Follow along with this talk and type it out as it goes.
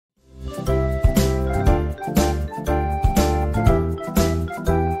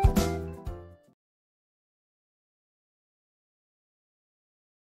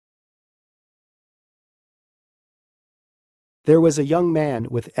There was a young man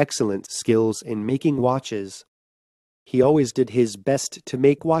with excellent skills in making watches. He always did his best to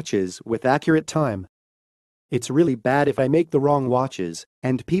make watches with accurate time. It's really bad if I make the wrong watches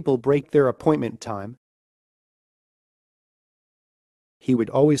and people break their appointment time. He would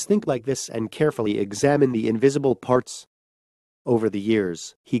always think like this and carefully examine the invisible parts. Over the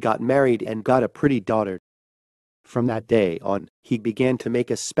years, he got married and got a pretty daughter. From that day on, he began to make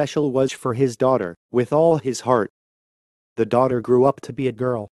a special watch for his daughter with all his heart. The daughter grew up to be a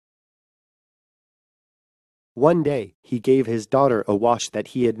girl. One day, he gave his daughter a watch that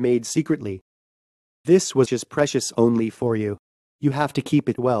he had made secretly. This was just precious only for you. You have to keep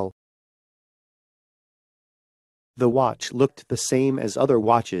it well. The watch looked the same as other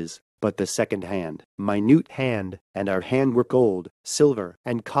watches, but the second hand, minute hand, and our hand were gold, silver,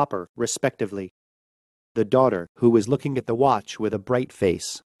 and copper, respectively. The daughter, who was looking at the watch with a bright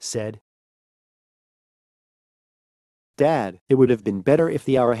face, said, "Dad, it would have been better if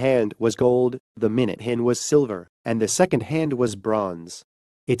the hour hand was gold, the minute hand was silver, and the second hand was bronze.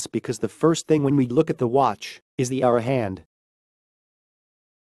 It's because the first thing when we look at the watch is the hour hand."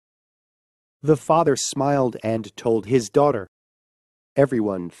 The father smiled and told his daughter,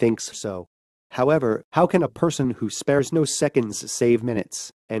 "Everyone thinks so. However, how can a person who spares no seconds save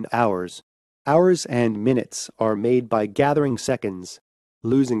minutes and hours? Hours and minutes are made by gathering seconds.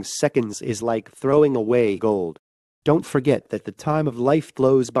 Losing seconds is like throwing away gold. Don't forget that the time of life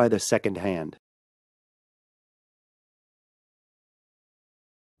flows by the second hand.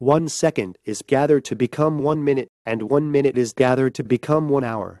 1 second is gathered to become 1 minute, and 1 minute is gathered to become 1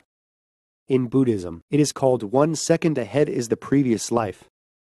 hour. In Buddhism, it is called 1 second ahead is the previous life.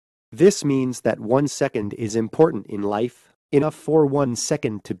 This means that 1 second is important in life, enough for 1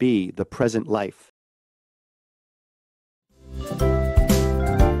 second to be the present life.